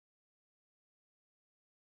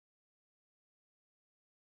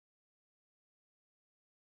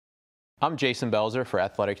I'm Jason Belzer for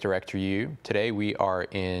AthleticDirectorU. Today we are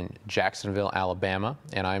in Jacksonville, Alabama,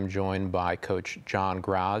 and I'm joined by Coach John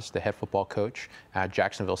Graz, the head football coach at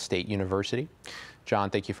Jacksonville State University.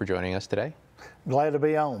 John, thank you for joining us today. Glad to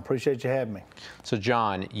be on. Appreciate you having me. So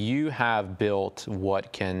John, you have built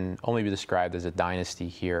what can only be described as a dynasty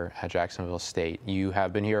here at Jacksonville State. You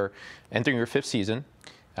have been here entering your 5th season,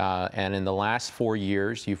 and in the last 4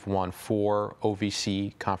 years, you've won 4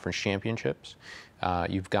 OVC conference championships.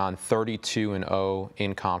 You've gone 32-0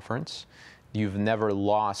 in conference. You've never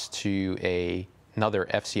lost to another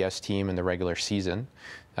FCS team in the regular season.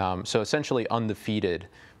 So essentially undefeated,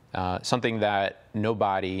 something that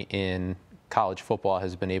nobody in college football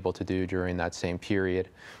has been able to do during that same period.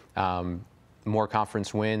 More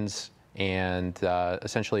conference wins and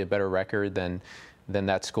essentially a better record than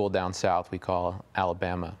that school down south we call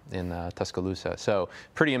Alabama in Tuscaloosa. So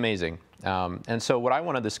pretty amazing. And so what I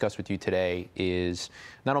want to discuss with you today is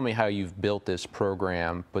not only how you've built this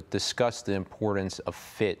program, but discuss the importance of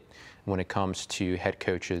fit when it comes to head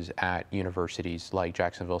coaches at universities like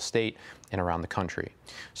Jacksonville State and around the country.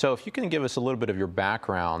 So if you can give us a little bit of your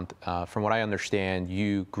background, from what I understand,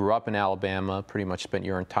 you grew up in Alabama, pretty much spent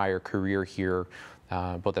your entire career here,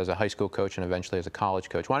 both as a high school coach and eventually as a college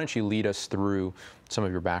coach. Why don't you lead us through some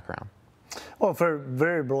of your background? Well,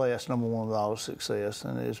 very blessed, number one, with all the success,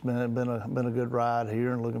 and it's been a good ride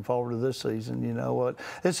here, and looking forward to this season. You know what?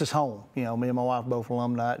 This is home. You know, me and my wife both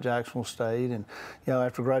alumni at Jacksonville State, and you know,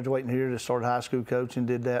 after graduating here, just started high school coaching.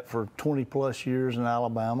 Did that for 20+ years in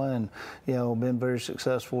Alabama, and you know, been very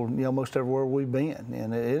successful. You know, most everywhere we've been,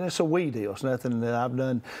 and it's a we deal. It's nothing that I've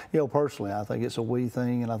done, you know, personally. I think it's a we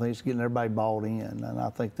thing, and I think it's getting everybody bought in, and I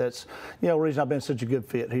think that's, you know, the reason I've been such a good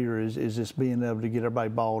fit here is just being able to get everybody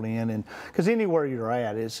bought in, and because anywhere you're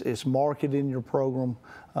at, it's marketing your program,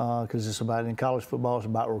 because it's about, in college football, it's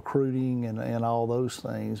about recruiting and all those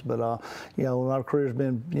things. But you know, my career's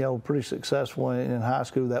been, you know, pretty successful in high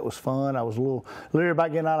school. That was fun. I was a little leery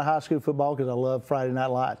about getting out of high school football because I love Friday Night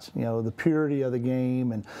Lights. You know, the purity of the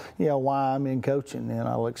game, and you know why I'm in coaching. And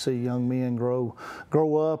I like to see young men grow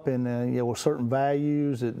up, and you know, with certain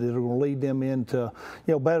values that are going to lead them into,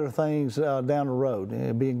 you know, better things down the road.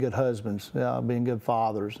 And being good husbands, being good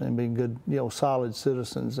fathers, and being good, you know, solid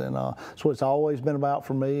citizens. And so it's always been about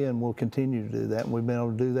for me, and we'll continue to do that. And we've been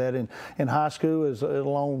able to do that in high school as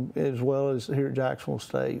well as here at Jacksonville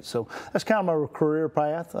State. So that's kind of my career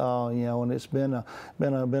path, you know, and it's been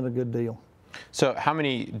a good deal. So how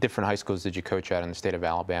many different high schools did you coach at in the state of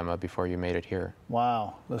Alabama before you made it here?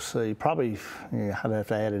 Wow, let's see, probably, yeah, I'd have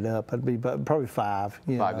to add it up. It'd be probably 5.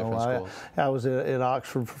 You 5 know. different schools. I was at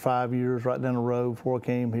Oxford for 5 years, right down the road before I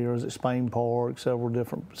came here. I was at Spain Park, several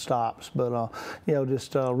different stops. But, you know,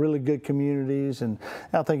 just really good communities. And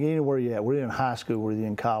I think anywhere you're at, whether you're in high school, whether you're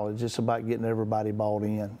in college, it's about getting everybody bought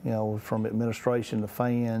in, you know, from administration to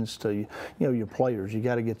fans to, you know, your players. You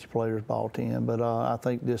got to get your players bought in. But I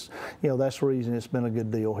think just, you know, that's the reason it's been a good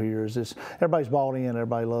deal here. Is this, everybody's bought in.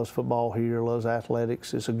 Everybody loves football here, loves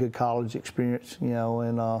athletics. It's a good college experience, you know,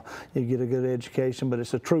 and you get a good education, but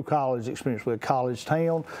it's a true college experience. We're a college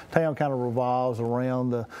town. Town kind of revolves around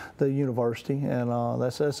the university, and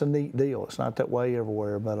that's a neat deal. It's not that way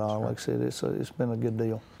everywhere, but like I said, it's been a good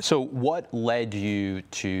deal. So what led you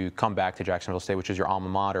to come back to Jacksonville State, which is your alma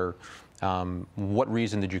mater? What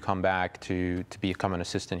reason did you come back to become an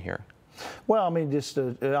assistant here? Well, I mean, just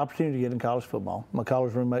an opportunity to get in college football. My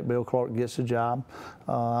college roommate, Bill Clark, gets a job.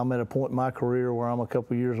 I'm at a point in my career where I'm a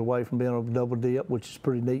couple years away from being able to double dip, which is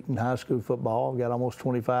pretty neat in high school football. I've got almost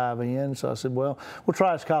 25 in, so I said, well, we'll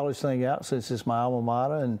try this college thing out since it's my alma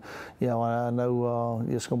mater, and you know, I know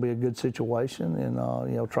it's going to be a good situation, and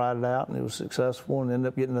you know, tried it out, and it was successful, and ended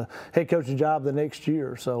up getting a head coaching job the next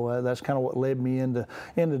year. So that's kind of what led me into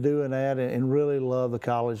doing that, and really love the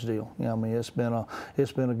college deal. You know, I mean, it's been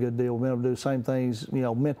a good deal. We've been able to do the same things, you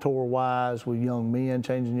know, mentor-wise with young men,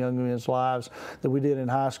 changing young men's lives that we did in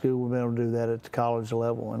high school. We've been able to do that at the college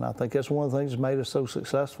level, and I think that's one of the things that made us so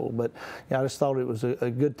successful. But you know, I just thought it was a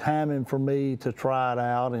good timing for me to try it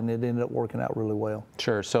out, and it ended up working out really well.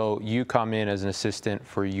 Sure. So you come in as an assistant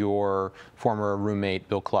for your former roommate,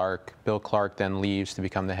 Bill Clark. Bill Clark then leaves to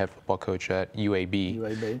become the head football coach at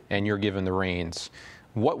UAB. And you're given the reins.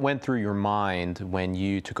 What went through your mind when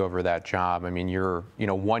you took over that job? I mean, you're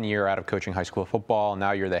 1 year out of coaching high school football.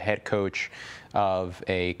 Now you're the head coach. of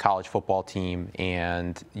a college football team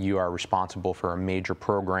and you are responsible for a major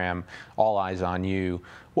program, all eyes on you.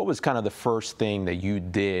 What was kind of the first thing that you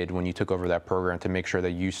did when you took over that program to make sure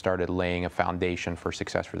that you started laying a foundation for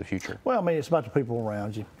success for the future? Well, I mean, it's about the people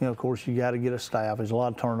around you. Of course, you got to get a staff. There's a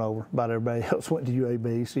lot of turnover. About everybody else went to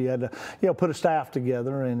UAB, so you had to, put a staff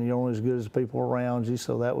together, and you're only as good as the people around you.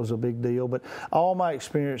 So that was a big deal. But all my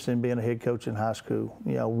experience in being a head coach in high school,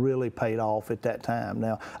 really paid off at that time.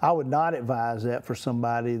 Now, I would not advise that for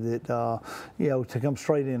somebody that, to come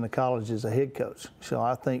straight into college as a head coach. So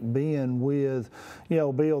I think being with,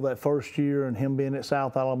 Bill that first year and him being at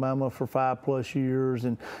South Alabama for 5+ years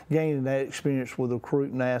and gaining that experience with the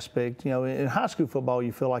recruiting aspect. In high school football,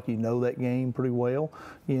 you feel like you know that game pretty well,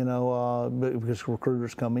 because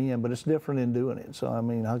recruiters come in, but it's different in doing it. So, I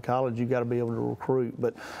mean, in college, you got to be able to recruit.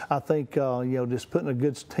 But I think, just putting a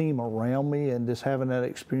good team around me and just having that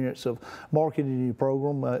experience of marketing your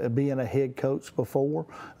program, being a head coach before,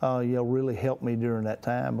 really helped me during that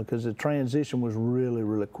time because the transition was really,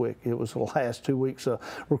 really quick. It was the last 2 weeks of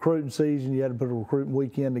recruiting season. You had to put a recruiting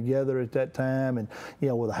weekend together at that time and,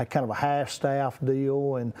 with a kind of a half-staff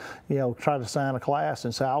deal and, try to sign a class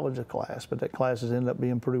and salvage a class. But that class has ended up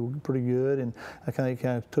being pretty good, and I kind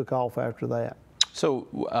of took off after that. So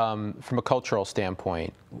from a cultural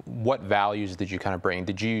standpoint, what values did you kind of bring?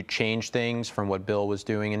 Did you change things from what Bill was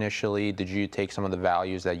doing initially? Did you take some of the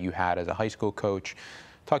values that you had as a high school coach?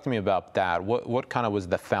 Talk to me about that. What kind of was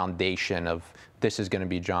the foundation of this is going to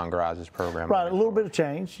be John Graz's program? Right, a little bit of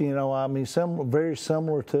change. I mean, very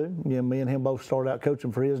similar to, me and him both started out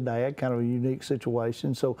coaching for his dad, kind of a unique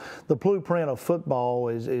situation. So the blueprint of football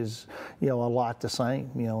is a lot the same,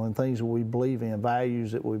 and things that we believe in,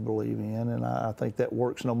 values that we believe in, and I think that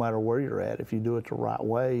works no matter where you're at if you do it the right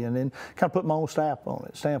way. And then kind of put my own stamp on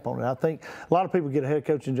it. I think a lot of people get a head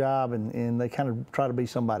coaching job and they kind of try to be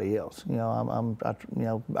somebody else.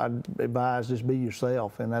 I advise just be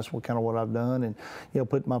yourself, and that's what I've done. And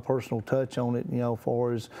put my personal touch on it, as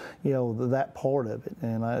far as that part of it,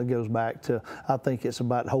 and it goes back to I think it's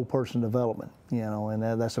about whole person development,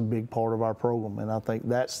 and that's a big part of our program, and I think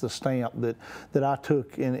that's the stamp that I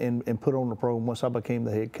took and put on the program once I became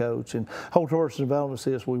the head coach. And whole person development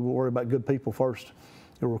says we worry about good people first.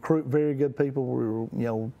 We recruit very good people.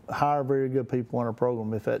 We hire very good people in our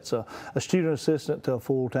program. If that's a student assistant to a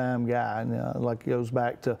full-time guy, and like it goes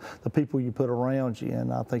back to the people you put around you.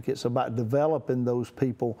 And I think it's about developing those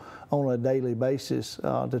people on a daily basis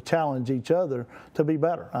to challenge each other to be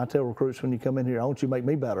better. I tell recruits when you come in here, I want you to make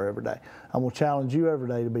me better every day. I'm going to challenge you every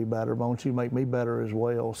day to be better, but I want you to make me better as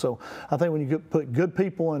well. So I think when you put good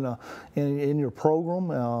people in your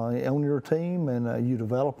program, on your team, and you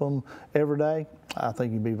develop them every day, I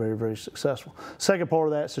think you'd be very, very successful. Second part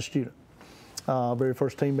of that's the student. Very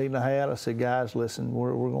first team meeting I had, I said, guys, listen,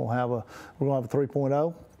 we're going to have a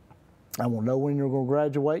 3.0. I want to know when you're going to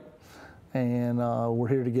graduate, and we're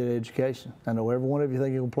here to get education. I know every one of you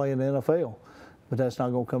think you're going to play in the NFL, but that's not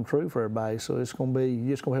going to come true for everybody. So it's going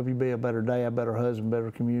to help you be a better dad, better husband,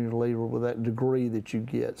 better community leader with that degree that you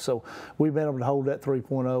get. So we've been able to hold that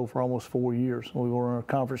 3.0 for almost 4 years. We were in a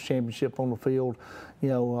conference championship on the field,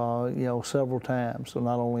 several times. So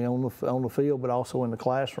not only on the field, but also in the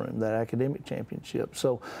classroom, that academic championship.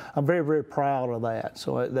 So I'm very, very proud of that.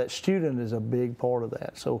 So that student is a big part of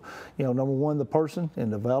that. So, number one, the person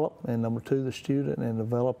and develop, and number two, the student and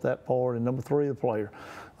develop that part, and number three, the player.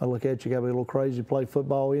 I look at you, got to be a little crazy to play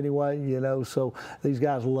football anyway, so these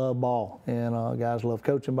guys love ball, and guys love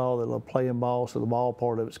coaching ball, they love playing ball, so the ball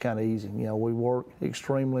part of it's kind of easy. We work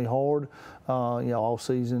extremely hard, all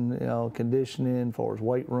season, conditioning, as far as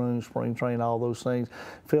weight room, spring training, all those things.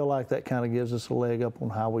 Feel like that kind of gives us a leg up on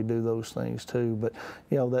how we do those things too. But,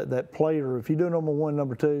 that player, if you do number one,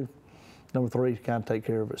 number two, number three kind of take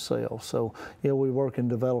care of itself. So, we work and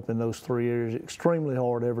develop in those three areas extremely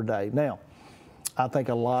hard every day. Now, I think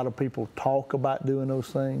a lot of people talk about doing those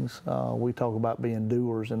things. We talk about being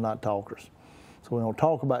doers and not talkers. So we don't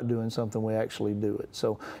talk about doing something, we actually do it.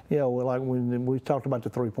 So, like when we talked about the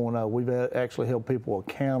 3.0, we've actually held people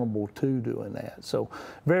accountable to doing that. So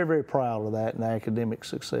very, very proud of that and the academic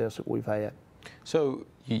success that we've had. So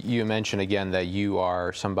you mentioned again that you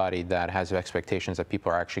are somebody that has expectations that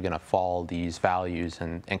people are actually going to follow these values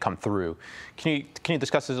and come through. Can you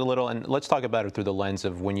discuss this a little? And let's talk about it through the lens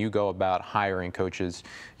of when you go about hiring coaches.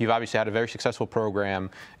 You've obviously had a very successful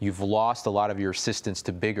program. You've lost a lot of your assistants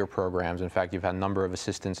to bigger programs. In fact, you've had a number of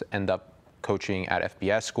assistants end up coaching at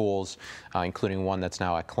FBS schools, including one that's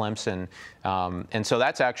now at Clemson. And so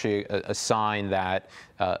that's actually a sign that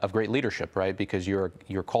of great leadership, right? Because you're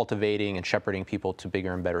cultivating and shepherding people to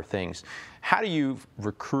bigger and better things. How do you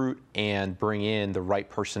recruit and bring in the right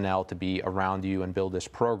personnel to be around you and build this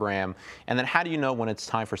program? And then how do you know when it's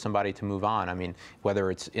time for somebody to move on? I mean, whether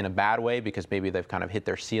it's in a bad way because maybe they've kind of hit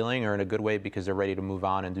their ceiling, or in a good way because they're ready to move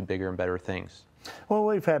on and do bigger and better things? Well,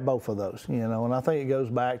 we've had both of those, and I think it goes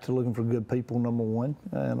back to looking for good people, number one.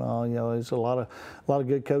 And there's a lot of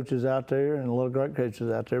good coaches out there, and a lot of great coaches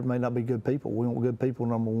out there may not be good people. We want good people,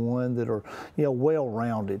 number one, that are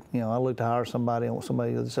well-rounded. I look to hire somebody. I want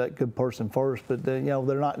somebody that's that good person first, but they're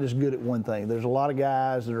not just good at one thing. There's a lot of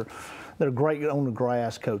guys that are great on the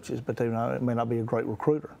grass coaches, but they may not be a great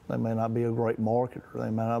recruiter. They may not be a great marketer. They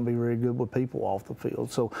may not be very good with people off the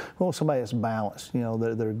field. So we want somebody that's balanced.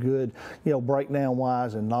 They're good,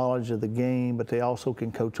 breakdown-wise and knowledge of the game, but they also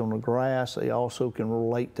can coach on the grass. They also can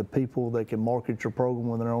relate to people. They can market your program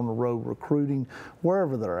when they're on the road recruiting,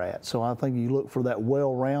 wherever they're at. So I think you look for that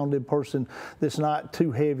well-rounded person that's not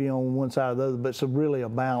too heavy on one side or the other, but it's really a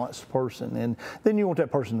balanced person. And then you want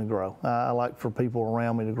that person to grow. I like for people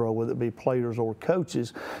around me to grow, whether it be players or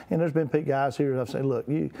coaches. And there's been guys here that I've said, look,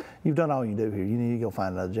 you've done all you do here. You need to go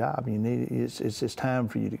find another job. It's time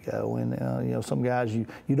for you to go. And some guys you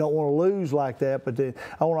don't want to lose like that, but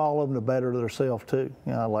I want all of them to better themselves too.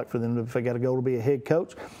 I like for them to, if they got to go to be a head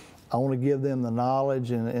coach, I want to give them the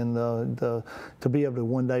knowledge and to be able to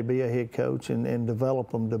one day be a head coach and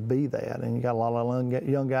develop them to be that. And you got a lot of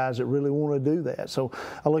young guys that really want to do that. So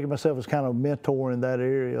I look at myself as kind of a mentor in that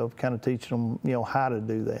area of kind of teaching them, how to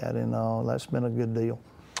do that. And that's been a good deal.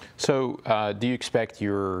 So do you expect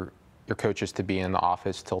your coaches to be in the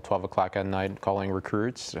office till 12 o'clock at night calling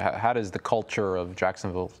recruits? How does the culture of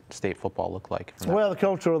Jacksonville State football look like? Well, the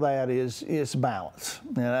culture of that is balance,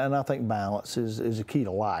 and I think balance is a key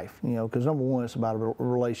to life. Because number one, it's about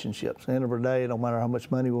relationships. At the end of the day, no matter how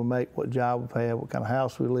much money we make, what job we have, what kind of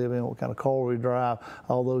house we live in, what kind of car we drive,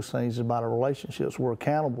 all those things is about our relationships. We're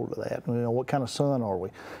accountable to that. What kind of son are we?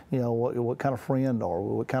 What kind of friend are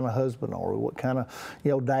we? What kind of husband are we? What kind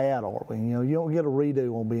of dad are we? You don't get a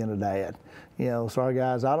redo on being a dad. Sorry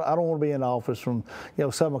guys, I don't want to be in the office from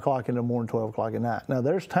 7 o'clock in the morning, 12 o'clock at night. Now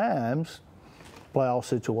there's times, playoff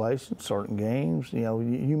situations, certain games,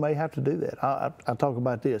 you may have to do that. I talk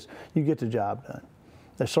about this. You get the job done.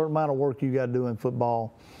 There's a certain amount of work you got to do in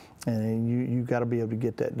football, and you got to be able to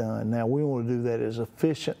get that done. Now, we want to do that as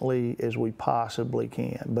efficiently as we possibly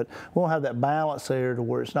can, but we want to have that balance there to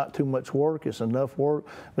where it's not too much work, it's enough work,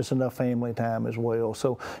 but it's enough family time as well.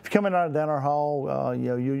 So if you come in down our hall,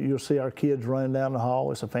 you'll see our kids running down the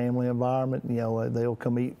hall. It's a family environment. They'll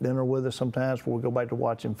come eat dinner with us sometimes before we go back to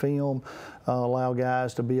watching film, allow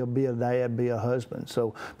guys to be a dad, be a husband.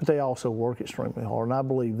 So, but they also work extremely hard. And I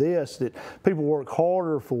believe this, that people work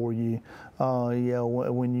harder for you,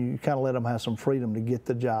 when you kind of let them have some freedom to get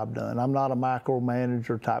the job done. I'm not a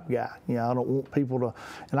micromanager type guy. I don't want people to,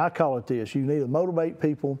 and I call it this, you need to motivate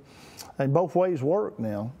people, and both ways work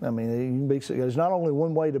now. I mean, you can be, there's not only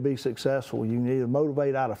one way to be successful. You need to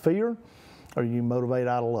motivate out of fear, or you motivate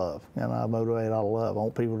out of love. And I motivate out of love. I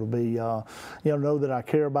want people to be, know that I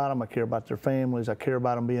care about them. I care about their families. I care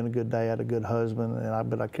about them being a good dad, a good husband,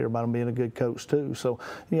 but I care about them being a good coach too. So,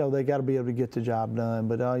 they got to be able to get the job done.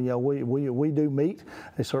 But we do meet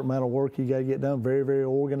a certain amount of work you got to get done. Very, very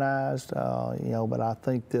organized. But I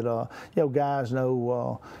think that guys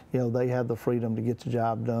know they have the freedom to get the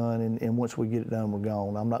job done. And once we get it done, we're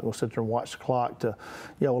gone. I'm not going to sit there and watch the clock to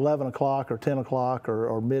 11 o'clock or 10 o'clock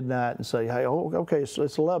or midnight and say, hey, okay, so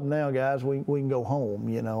it's 11 now, guys. We can go home.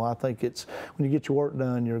 I think it's when you get your work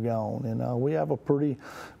done, you're gone. And we have a pretty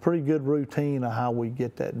good routine of how we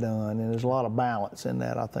get that done. And there's a lot of balance in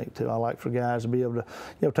that, I think, too. I like for guys to be able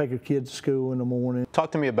to, take your kids to school in the morning.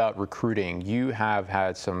 Talk to me about recruiting. You have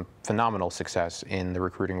had some phenomenal success in the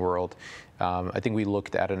recruiting world. I think we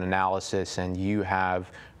looked at an analysis, and you have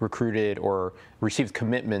recruited or received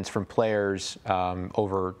commitments from players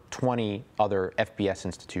over 20 other FBS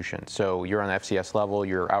institutions. So you're on the FCS level,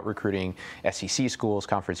 you're out recruiting SEC schools,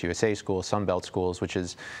 Conference USA schools, Sun Belt schools, which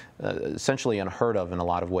is essentially unheard of in a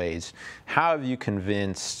lot of ways. How have you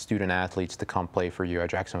convinced student athletes to come play for you at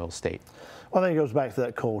Jacksonville State? Well, I think it goes back to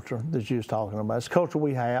that culture that you was talking about. It's the culture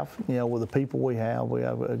we have, with the people we have. We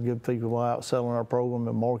have a good people out selling our program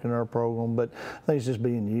and marketing our program, but I think it's just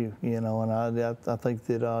being you, and I think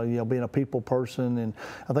that, being a people person, and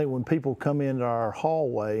I think when people come into our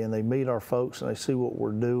hallway and they meet our folks and they see what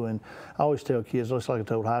we're doing, I always tell kids, just like I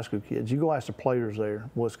told high school kids, you go ask the players there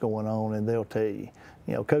what's going on and they'll tell you.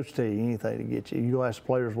 Coach tell you anything to get you. You go ask the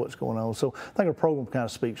players what's going on. So I think our program kind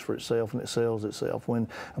of speaks for itself and it sells itself. When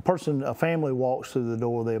a family walks through the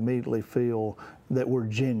door, they immediately feel that we're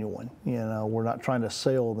genuine. We're not trying to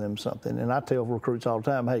sell them something. And I tell recruits all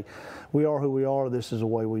the time, hey, we are who we are. This is the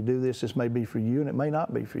way we do this. This may be for you and it may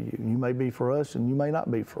not be for you. You may be for us and you may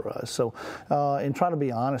not be for us. So, and try to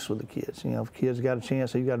be honest with the kids. If a kid's got a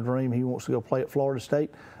chance, he's got a dream, he wants to go play at Florida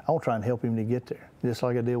State, I want to try and help him to get there, just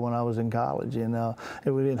like I did when I was in college and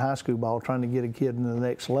we did high school ball, trying to get a kid to the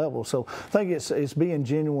next level. So I think it's being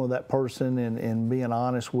genuine with that person and being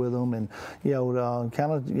honest with them and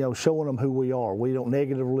kind of showing them who we are. We don't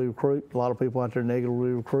negatively recruit. A lot of people out there negatively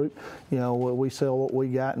recruit. We sell what we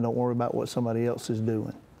got and don't worry about what somebody else is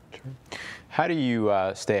doing. Sure. How do you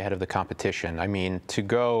stay ahead of the competition? I mean, to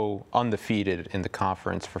go undefeated in the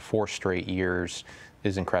conference for 4 straight years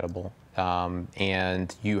is incredible.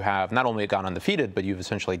 And you have not only gone undefeated, but you've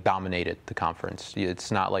essentially dominated the conference.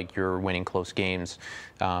 It's not like you're winning close games.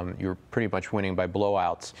 You're pretty much winning by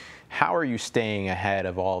blowouts. How are you staying ahead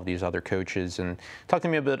of all of these other coaches? And talk to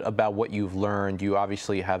me a bit about what you've learned. You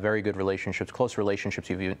obviously have very good relationships, close relationships.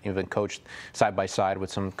 You've even coached side by side with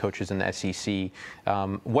some coaches in the SEC.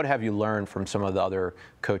 What have you learned from some of the other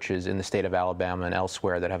coaches in the state of Alabama and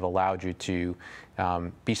elsewhere that have allowed you to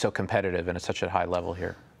be so competitive and at such a high level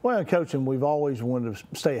here? Well, in coaching, we've always wanted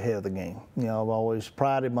to stay ahead of the game. I've always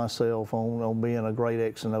prided myself on being a great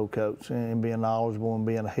X and O coach and being knowledgeable and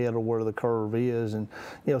being ahead of where the curve is and,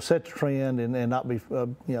 set the trend and not be, be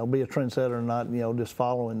a trendsetter and not, just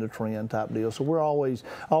following the trend type deal. So we're always,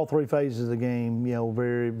 all 3 phases of the game,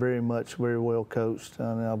 very, very much, very well coached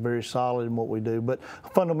and very solid in what we do, but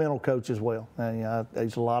fundamental coach as well. And,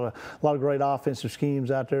 there's a lot of great offensive schemes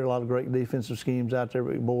out there, a lot of great defensive schemes out there,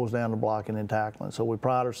 but it boils down to blocking and tackling. So we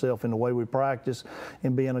pride ourselves in the way we practice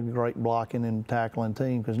and being a great blocking and tackling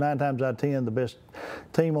team, because 9 times out of 10 the best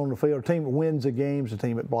team on the field, the team that wins the game is the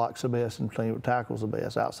team that blocks the best and the team that tackles the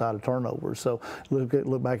best outside of turnovers. So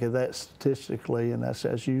look back at that statistically, and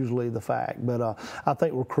that's usually the fact. But I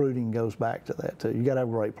think recruiting goes back to that too. You got to have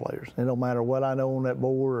great players. It don't matter what I know on that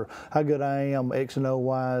board or how good I am X and O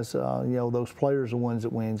wise, those players are the ones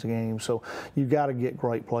that wins the game. So you got to get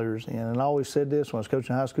great players in. And I always said this when I was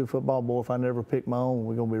coaching high school football, boy, if I never pick my own,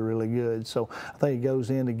 we're going to be really good. So I think it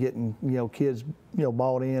goes into getting kids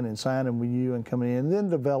bought in and signing with you and coming in, and then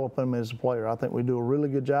develop them as a player. I think we do a really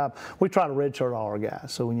good job. We try to redshirt all our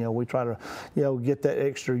guys, so we try to get that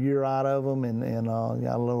extra year out of them. And I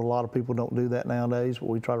know a lot of people don't do that nowadays, but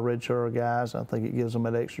we try to redshirt our guys. I think it gives them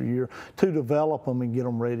that extra year to develop them and get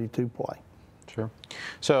them ready to play. Sure.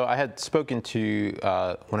 So I had spoken to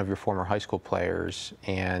one of your former high school players,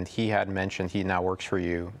 and he had mentioned, he now works for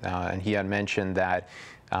you, and he had mentioned that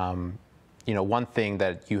one thing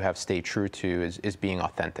that you have stayed true to is being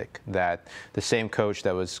authentic. That the same coach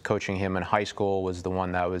that was coaching him in high school was the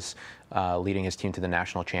one that was leading his team to the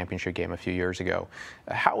national championship game a few years ago.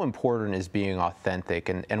 How important is being authentic,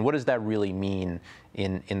 and what does that really mean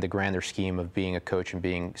in the grander scheme of being a coach and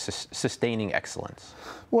being sustaining excellence?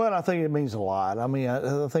 Well, I think it means a lot. I mean,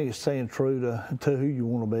 I think it's staying true to who you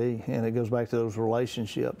want to be, and it goes back to those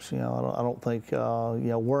relationships. I don't think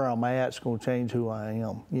where I'm at is going to change who I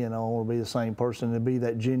am. I want to be the same person and be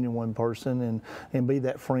that genuine person and be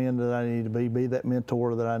that friend that I need to be that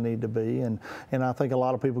mentor that I need to be. And I think a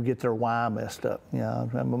lot of people get their why messed up.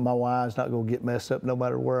 My why is not going to get messed up no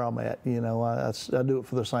matter where I'm at. I do it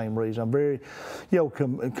for the same reason. I'm very,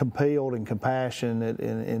 compelled and compassionate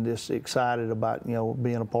and just excited about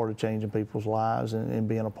being a part of changing people's lives and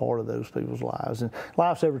being a part of those people's lives. And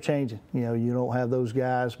life's ever changing. You don't have those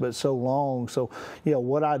guys but so long. So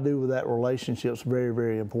what I do with that relationship is very,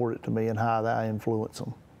 very important to me, and how I influence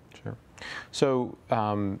them. Sure. So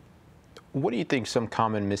what do you think some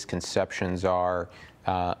common misconceptions are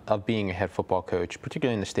of being a head football coach,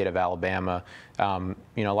 particularly in the state of Alabama? A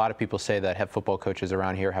lot of people say that head football coaches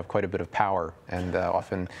around here have quite a bit of power and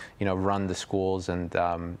often, run the schools and,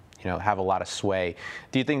 have a lot of sway.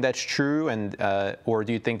 Do you think that's true, and or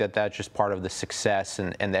do you think that that's just part of the success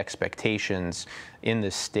and the expectations in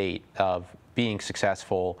this state of being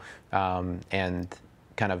successful and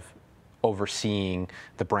kind of overseeing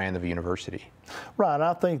the brand of a university? Right.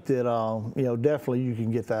 I think that, definitely you can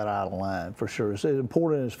get that out of line for sure. As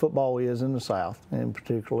important as football is in the South, and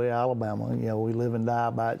particularly Alabama, we live and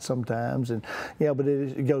die by it sometimes. And, but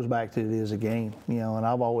it goes back to it is a game, and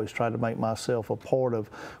I've always tried to make myself a part of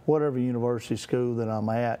whatever university school that I'm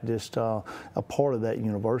at, just a part of that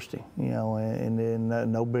university, and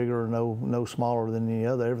then no bigger, no smaller than any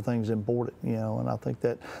other. Everything's important, and I think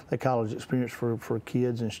that the college experience for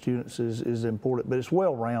kids and students is important, but it's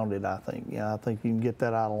well-rounded, I think. I think you can get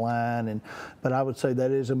that out of line. But I would say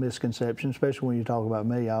that is a misconception, especially when you talk about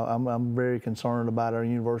me. I'm very concerned about our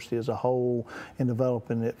university as a whole and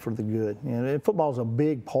developing it for the good. And football is a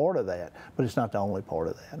big part of that, but it's not the only part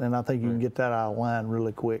of that. And I think you can get that out of line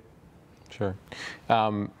really quick. Sure.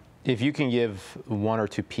 If you can give one or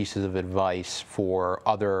two pieces of advice for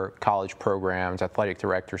other college programs, athletic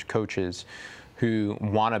directors, coaches who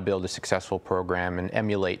want to build a successful program and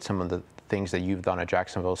emulate some of the things that you've done at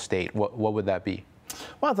Jacksonville State, what would that be?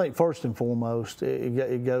 Well, I think first and foremost,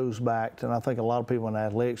 it goes back to, and I think a lot of people in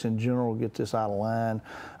athletics in general get this out of line,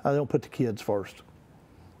 they don't put the kids first.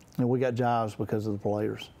 And we got jobs because of the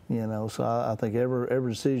players, you know. So I think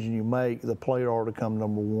every decision you make, the player ought to come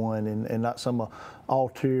number one, and not some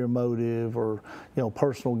ulterior motive or, you know,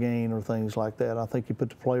 personal gain or things like that. I think you put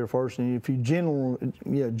the player first, and if you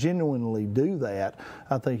genuinely do that,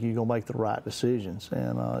 I think you're gonna make the right decisions.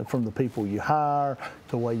 And from the people you hire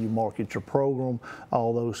to the way you market your program,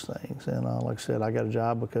 all those things. And like I said, I got a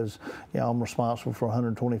job because, you know, I'm responsible for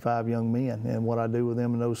 125 young men, and what I do with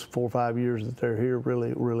them in those 4 or 5 years that they're here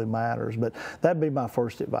really matters. But that'd be my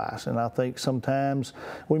first advice. And I think sometimes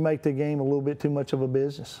we make the game a little bit too much of a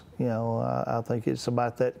business. You know, I think it's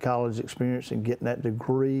about that college experience and getting that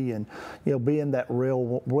degree, and, you know, being that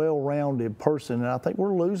well-rounded person. And I think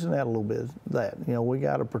we're losing that a little bit. You know, we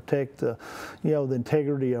got to protect the, you know, the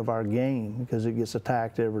integrity of our game because it gets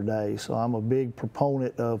attacked every day. So I'm a big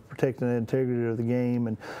proponent of protecting the integrity of the game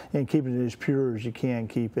and keeping it as pure as you can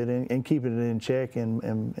keep it, and keeping it in check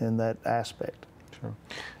in that aspect.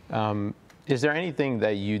 Sure. Is there anything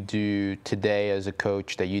that you do today as a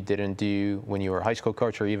coach that you didn't do when you were a high school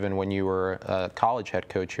coach or even when you were a college head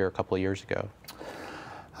coach here a couple of years ago?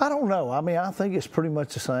 I don't know. I mean, I think it's pretty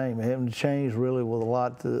much the same. It hasn't changed really with a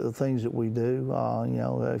lot of the things that we do. You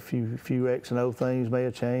know, a few X and O things may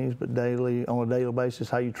have changed, but on a daily basis,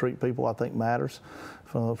 how you treat people, I think, matters.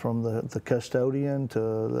 From the custodian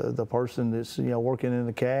to the person that's, you know, working in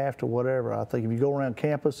the caf or whatever. I think if you go around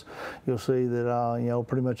campus, you'll see that you know,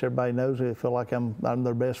 pretty much everybody knows me. They feel like I'm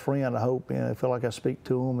their best friend. I hope, you know, they feel like I speak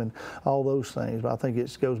to them and all those things. But I think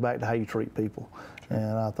it goes back to how you treat people,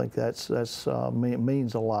 and I think that's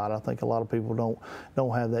means a lot. I think a lot of people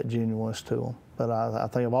don't have that genuineness to them. But I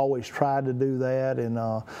think I've always tried to do that, and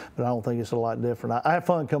but I don't think it's a lot different. I have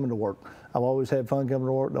fun coming to work. I've always had fun coming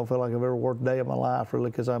to work. Don't feel like I've ever worked a day of my life, really,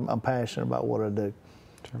 because I'm passionate about what I do.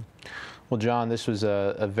 Sure. Well, John, this was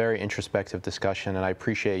a very introspective discussion, and I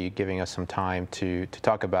appreciate you giving us some time to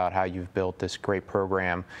talk about how you've built this great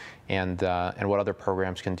program and what other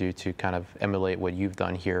programs can do to kind of emulate what you've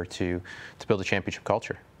done here to build a championship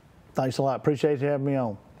culture. Thanks a lot. Appreciate you having me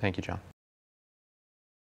on. Thank you, John.